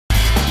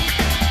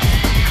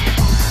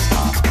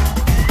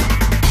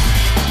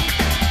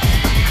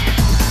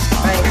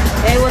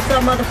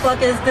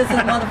motherfuckers? This is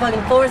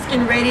motherfucking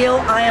Foreskin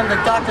Radio. I am the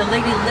Dr.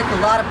 Lady Lick a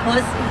lot of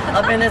puss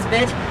up in this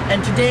bitch.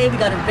 And today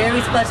we got a very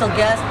special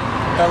guest,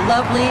 the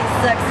lovely,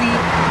 sexy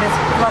Miss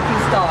Fluffy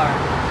Starr.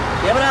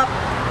 Give it up.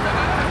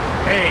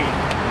 Hey.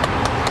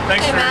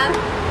 Thanks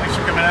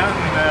for coming out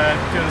and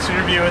doing this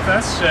interview with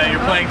us.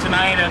 You're playing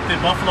tonight at the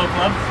Buffalo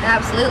Club.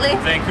 Absolutely.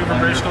 Vancouver,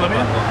 British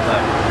Columbia.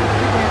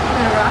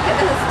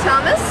 This is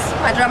Thomas,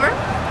 my drummer.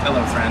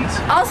 Hello, friends.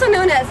 Also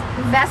known as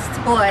Vest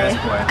Boy.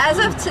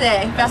 As of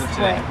today, Vest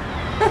Boy.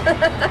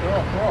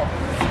 Cool.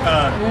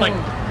 Like,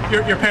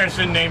 your parents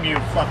didn't name you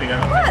Fluffy, I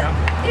don't What? think,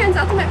 huh? You're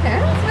insulting my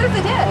parents? What if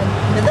they did?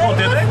 Oh,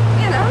 did they?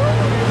 You know,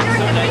 they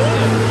were hippies.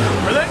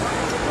 Were they?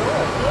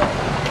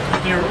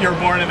 You were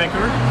born in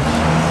Vancouver?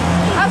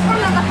 I was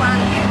born in the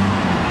Flan here.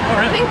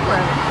 Oh, really?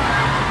 Pinkford.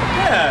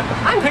 Yeah.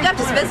 I'm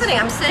just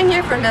visiting. I'm staying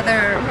here for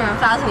another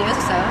 1,000 years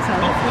or so.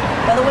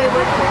 By the way,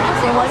 what's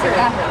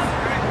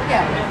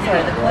Yeah.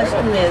 Sorry, the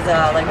question is,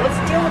 like, what's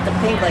the deal with the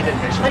pink? Like,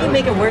 how do you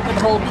make it work with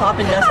the whole pop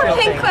industrial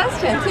Pink thing?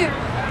 question, too.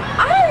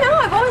 I don't know.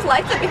 I've always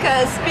liked it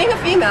because being a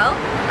female,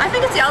 I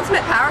think it's the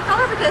ultimate power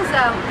color because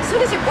as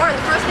soon as you're born, the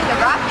first thing they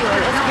wrap you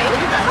in is pink.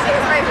 I think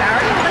it's very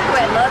powerful. I like the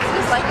way it looks.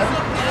 Just like it.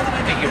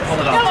 I think you pull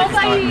it off.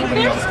 Nobody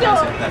else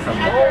does it. That from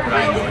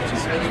Rhino, which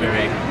is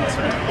very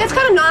sort of... It's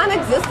kind of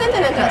non-existent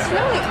and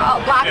industrial. Like,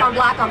 oh, black on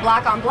black on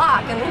black on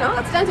black, and you know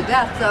that's done to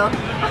death. So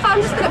I thought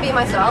I'm just gonna be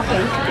myself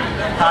and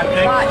Hot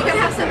pink? you can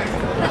have some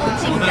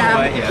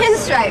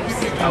pinstripes.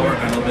 I'll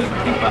work on a little bit of a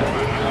pink button.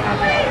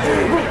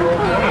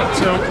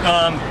 So,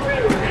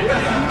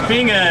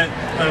 being a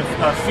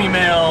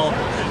female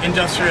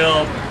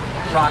industrial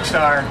rock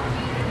star,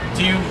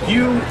 do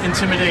you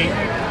intimidate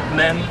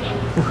men?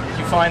 Do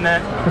you find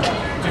that?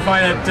 Do you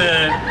find that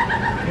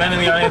men in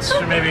the audience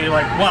are maybe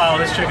like, wow,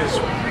 this chick is,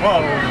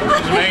 whoa,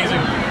 she's amazing?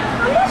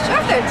 I'm not sure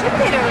if they're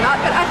intimidated or not,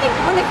 but I think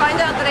when they find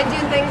out that I do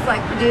things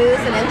like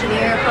produce and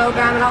engineer,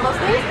 program, and all those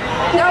things,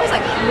 they're always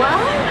like, what?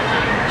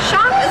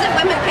 Shocked as if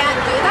women can't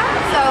do that.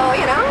 So,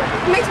 you know,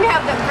 it makes me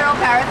have the girl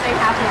power thing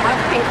happen, I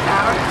have pink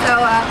power. So,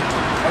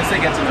 Once they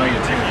get to know you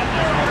too.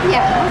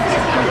 yeah.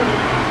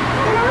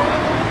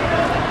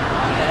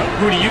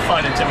 Who do you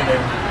find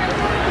intimidating?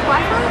 Why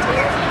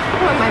volunteer?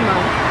 Oh, my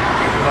mom.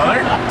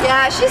 Mother?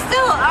 Yeah, she's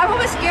still, I'm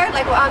always scared,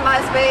 like on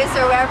MySpace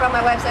or wherever on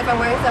my website, if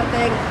I'm wearing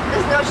something,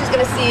 just know she's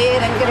going to see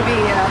it and going to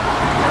be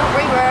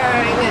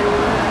re-wearing and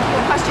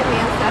question me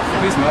and stuff. So.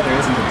 Whose mother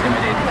isn't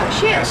intimidating? No,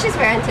 she's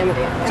very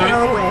intimidating in her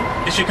own way.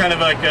 Is she kind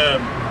of like,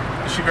 is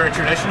she very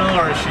traditional,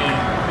 or is she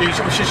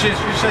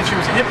said she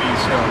was a hippie,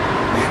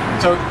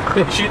 so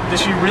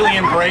does she really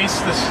embrace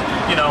this,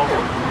 you know?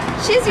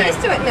 She's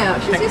used to it now.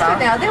 She's used to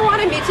it now. They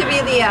wanted me to be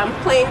the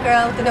plain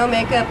girl with the no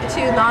makeup, the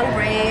two long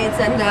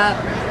braids, and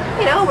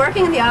you know,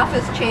 working in the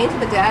office, chained to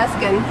the desk,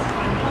 and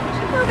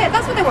okay,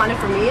 that's what they wanted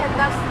for me, and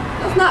that's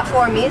not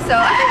for me. So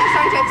I think they're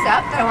starting to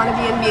accept that I want to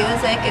be in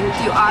music and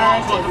do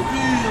art and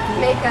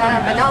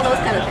makeup and all those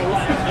kind of things.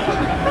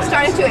 I'm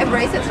starting to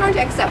embrace it, starting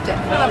to accept it.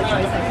 I love it,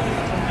 choices.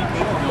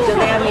 Do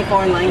they have any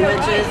foreign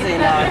languages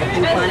in the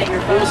planet you're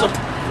from?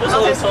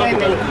 Oh, there's very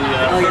many.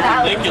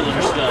 Curricular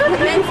stuff. The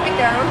men speak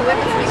their own, the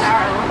women speak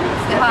our own.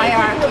 It's the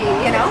hierarchy,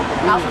 you know,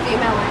 alpha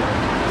female.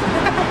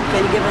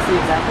 Can you give us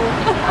an example?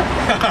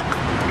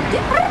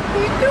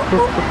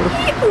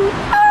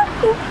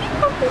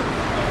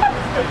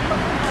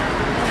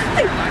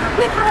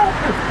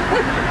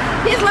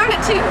 He's learned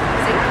it too.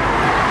 See?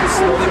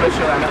 Slowly but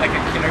surely, I'm at like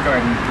a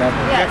kindergarten level.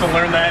 You have to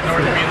learn that in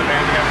order to be in the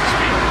band. You have to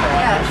speak.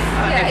 Yes.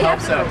 Yeah, It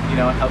helps out, you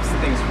know, it helps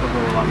things go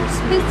along with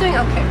smooth. He's doing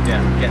okay. Yeah,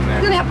 getting He's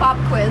there. gonna have pop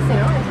quiz, you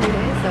know, in 3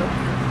 days. So,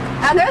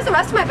 and there's the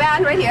rest of my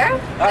band right here.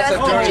 That's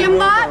There's Jim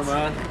Bot,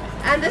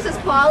 and this is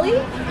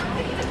Polly.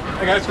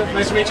 Hey guys,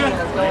 nice to meet you.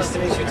 Nice to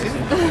meet you too.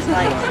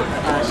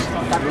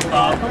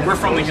 We're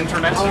from the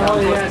internet.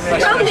 From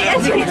the internet.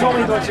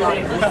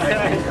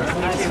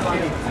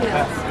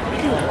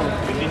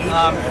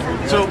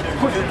 So,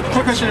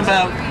 quick question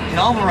about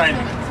novel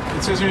writing.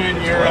 It says in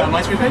your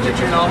MySpace page that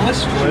you're a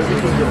novelist.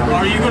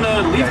 Are you going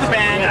to leave the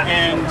band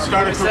and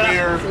start a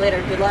career? Later,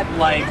 good luck.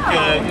 Like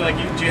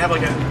do you have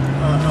like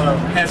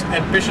has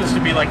ambitions to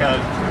be like a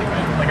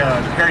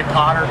Harry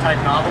Potter type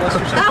novelist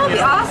or something? That would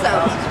be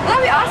awesome. That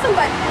would be awesome,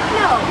 but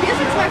no,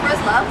 music is my first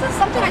love. This is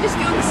something I just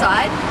do on the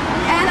side.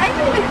 And I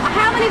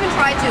haven't even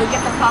tried to get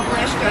them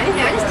published or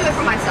anything. I just do it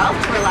for myself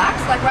to relax,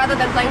 like rather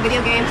than playing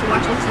video games and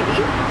watching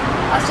TV.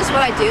 That's just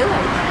what I do.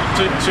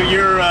 So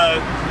your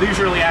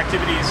leisurely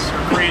activities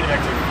are creative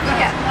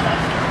activities? Yeah,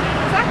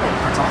 exactly.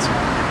 That's awesome.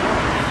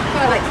 That's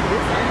what I like to do.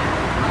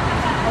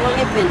 How long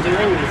have you been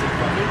doing music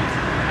for?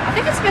 I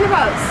think it's been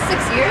about 6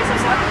 years or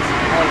so.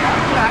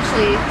 I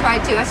actually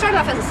tried to. I started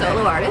off as a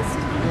solo artist.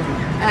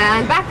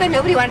 And back then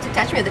nobody wanted to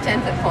touch me at the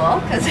 10-foot pole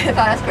because they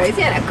thought I was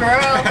crazy and a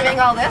girl doing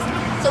all this.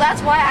 So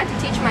that's why I had to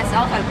teach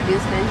myself how to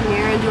produce and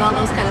engineer and do all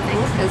those kind of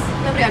things because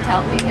nobody had to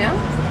help me, you know?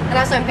 And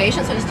I was so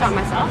impatient, so I just taught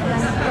myself. And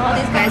then you know, all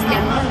these guys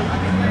came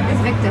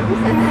as victims.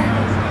 And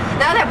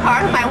now they're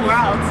part of my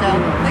world, so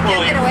they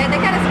can't get away.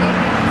 They can't escape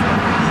me.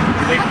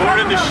 They boarded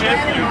started the ship.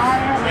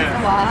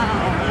 Yeah. Wow.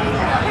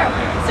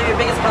 So your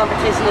biggest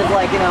competition is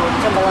like, you know,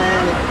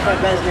 Timbaland and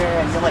Trent Reznor,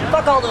 and you're like,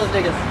 fuck all those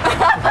niggas.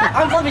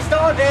 I'm Fluffy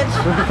Starr, bitch.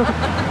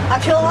 I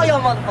kill all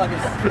y'all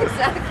motherfuckers.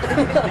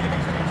 Exactly.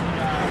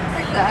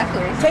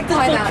 Exactly. Take this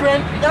Why big not?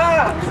 Trent.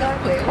 Ah!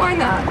 Exactly. Why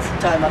not?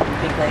 Time up in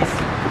pink lace.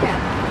 Yeah.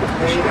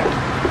 There you go.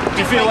 Do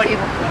you feel like you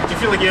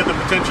have the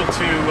potential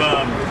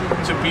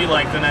to be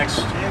like the next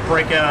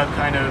breakout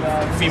kind of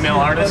female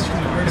artist?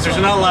 Because there's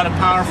not a lot of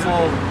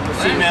powerful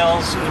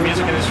females in the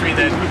music industry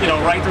that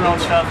write their own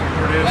stuff and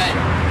produce.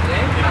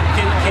 You know,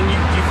 do you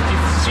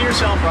see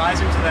yourself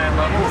rising to that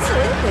level?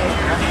 Absolutely.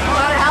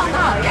 Well, hell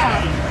no.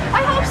 Yeah.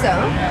 I hope so.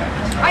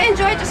 I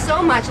enjoy it just so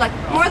much, like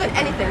more than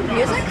anything,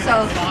 music.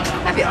 So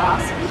that'd be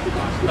awesome.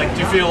 Like,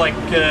 do you feel like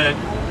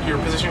you're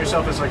positioning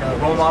yourself as like a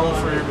role model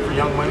for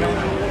young women?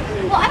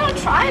 Well, I don't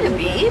try to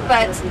be,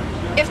 but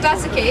if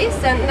that's the case,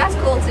 then that's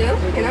cool too,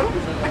 you know?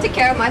 I take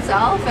care of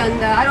myself,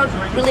 and I don't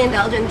really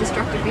indulge in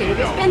destructive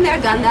behaviors. Been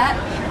there, done that.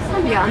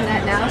 I'm beyond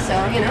that now, so,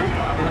 you know?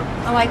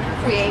 I like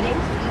creating,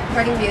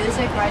 writing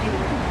music, writing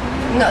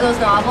those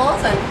novels,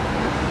 and...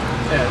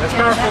 Yeah, that's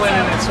powerful in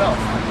itself.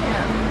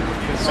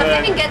 Yeah. So if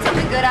I can get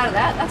something good out of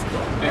that, that's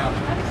cool. Yeah.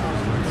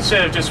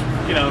 Instead of just,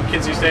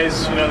 kids these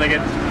days, they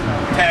get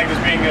tagged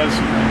as being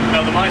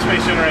the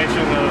MySpace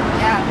generation,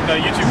 the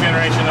YouTube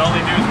generation. All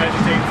they do is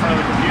vegetate in front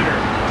of the computer.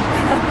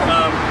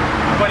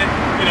 But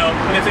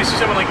if they see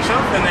someone like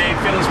yourself, then they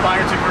feel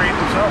inspired to create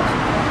themselves.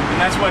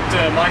 And that's what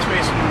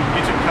MySpace and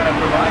YouTube kind of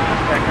provide.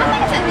 I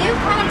think it's a new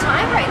kind of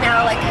time right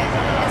now. Like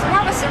it's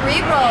more of a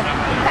cerebral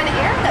kind of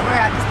era that we're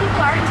at, because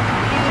people are into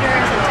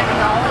computers and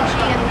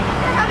technology, and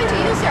they're having to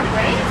use their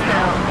brains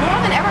now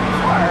more than ever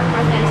before.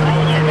 I think so. I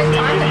think it's a big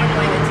time that we're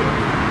going into.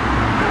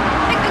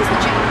 I think things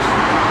will change.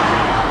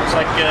 It's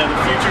like the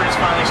future is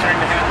finally starting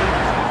to happen.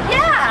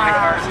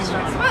 Yeah.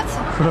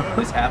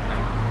 It's happening.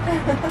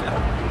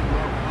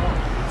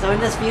 So in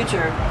this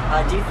future,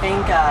 do you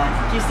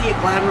see a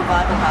glam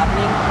revival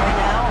happening right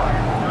now? Or?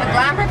 A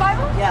glam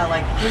revival? Yeah,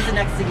 like who's the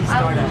next Ziggy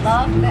I would Stardust?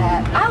 love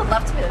that. I would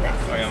love to be the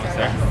next Ziggy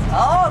Stardust.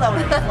 Oh, that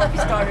would be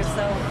Fluffy Stardust.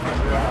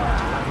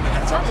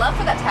 So I'd love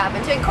for that to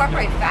happen, to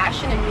incorporate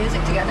fashion and music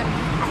together.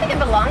 I think it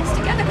belongs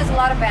together, because a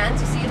lot of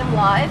bands, you see them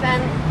live,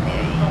 and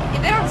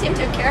they don't seem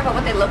to care about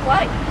what they look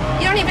like.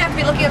 You don't even have to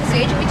be looking at the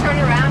stage. You can be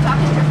turning around,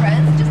 talking to your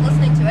friends, just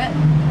listening to it.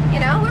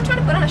 We're trying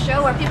to put on a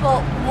show where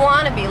people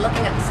want to be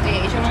looking at the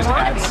stage and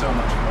want to be. So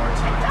much more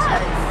to it. It does.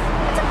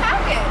 It's a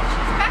package.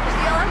 It's a package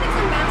deal. I think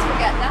some bands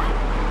forget that.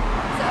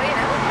 So,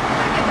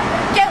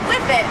 get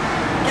with it.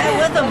 get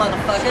with them,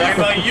 motherfuckers.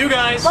 Talking about you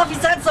guys. Fluffy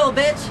said so,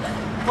 bitch.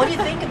 What do you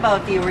think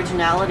about the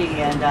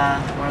originality and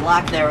or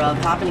lack thereof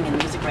happening in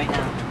music right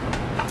now?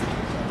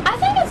 I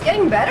think it's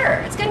getting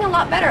better. It's getting a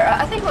lot better.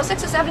 I think about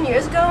 6 or 7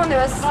 years ago, and there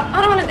was,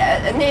 I don't want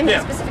to name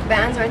any specific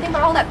bands or anything,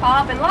 but all that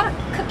pop and a lot of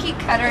cookie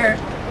cutter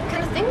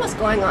kind of thing was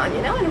going on,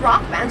 and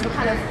rock bands were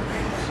kind of,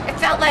 it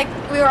felt like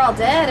we were all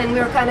dead and we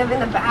were kind of in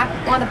the back,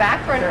 on the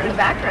back burner, in the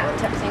background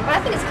type of thing. But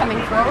I think it's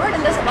coming forward,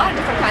 and there's a lot of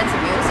different kinds of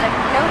music,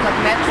 like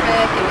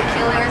Metric and the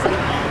Killers, and a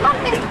lot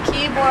of things with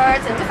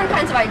keyboards and different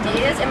kinds of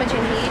ideas,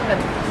 Imogen Heap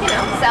and,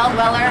 Sal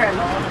Weller, and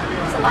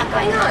there's a lot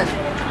going on.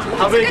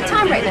 It's a good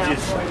time right now.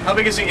 How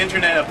big is the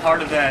internet a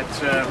part of that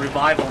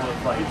revival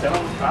of I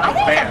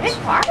think bands? it's a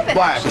big part of it.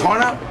 Why?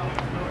 Porno?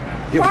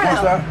 You porn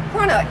star?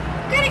 Porno.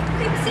 Good.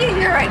 See,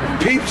 you're right.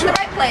 Peep In the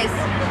right place.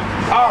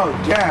 Oh,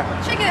 yeah.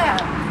 Check it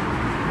out.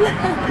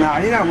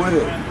 Nah, you're not worth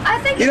it. I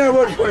think You're not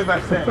worth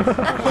 25 cents.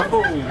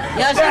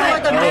 Yeah, she's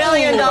worth $1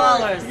 million.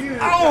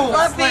 Oh,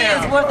 Fluffy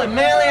is worth $1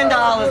 million,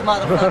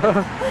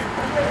 motherfucker.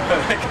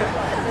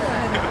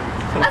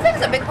 I think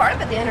it's a big part of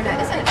it, the internet,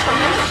 isn't it?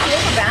 Tremendous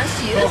tool for bands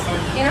to use,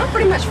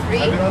 pretty much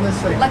free.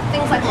 Like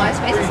things like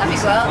MySpace and stuff, you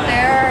go out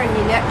there and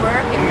you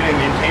network, and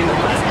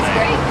it's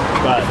great.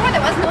 Before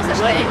there was no such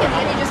thing, and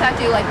then you just had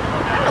to, I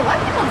don't know what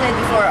people did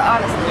before,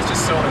 honestly. It's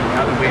just so many,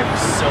 now that we have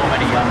so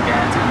many young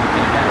bands and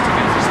bands to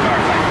get to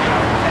start,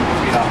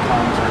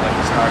 MP3.com or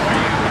the Starr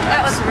Radio.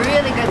 That was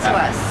really good to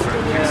us.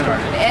 Started.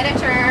 The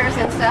editors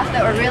and stuff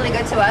that were really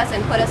good to us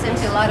and put us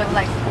into a lot of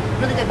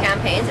really good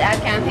campaigns,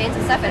 ad campaigns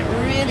and stuff, and it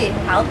really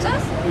helped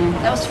us.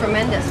 That was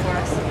tremendous for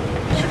us.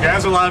 She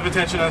has a lot of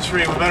attention on the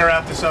street. We better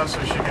wrap this up so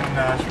she can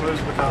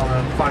schmooze with all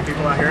the fine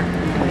people out here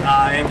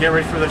and get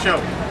ready for the show.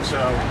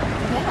 So,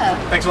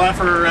 thanks a lot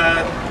for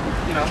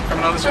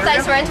coming on this Well,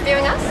 thanks for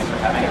interviewing us.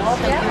 You want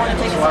to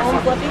take us home,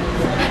 Fluffy?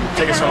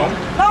 Take us home.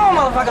 No,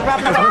 motherfucker,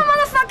 wrap this Come on, up.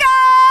 motherfucker!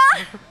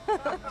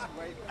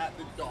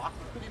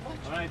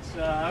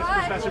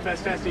 Alright, Professor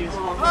Best Testies.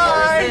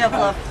 See ya,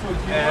 Fluff.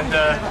 And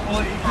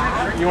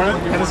you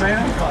wanna say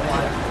anything?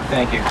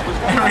 Thank you.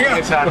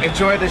 Good time.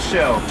 Enjoy the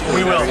show.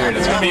 We will. We're very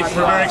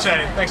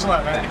excited. Thanks a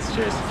lot, man. Thanks.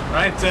 Cheers.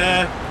 Right,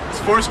 it's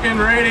Foreskin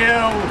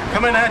Radio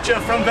coming at you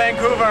from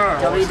Vancouver.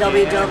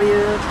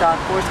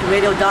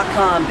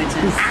 www.foreskinradio.com,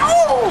 bitches.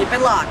 Keep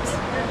it locked.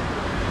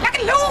 I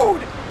can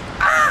load.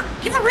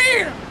 Keep it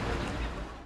real.